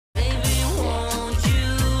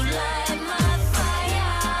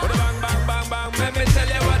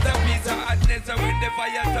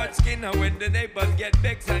fire touch skin, and when the neighbors get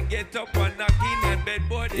vexed and get up and knocking and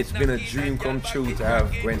bedboard. It's been a dream come true to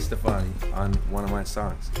have Gwen Stefani on one of my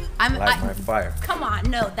songs. Light My Fire. Come on,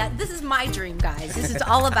 no, this is my dream, guys. This is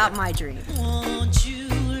all about my dream. Won't you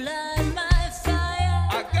light my fire?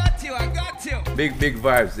 I got you. Big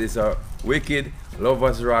vibes. It's a wicked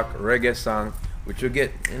lovers rock reggae song, which will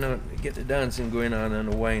get the dancing going on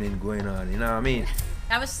and the whining going on. You know what I mean?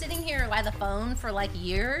 I was sitting here by the phone for like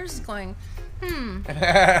years going,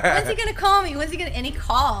 when's he gonna call me? And he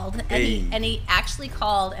called, and he actually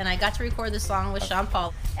called, and I got to record the song with Sean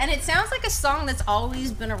Paul. And it sounds like a song that's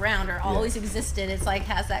always been around or always existed. It's like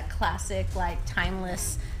has that classic, like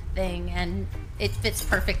timeless thing, and it fits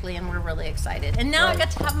perfectly, and we're really excited. And now I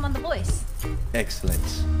got to have him on The Voice. Excellent.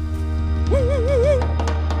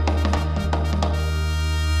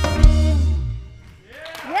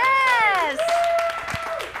 Yes!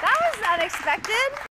 That was unexpected.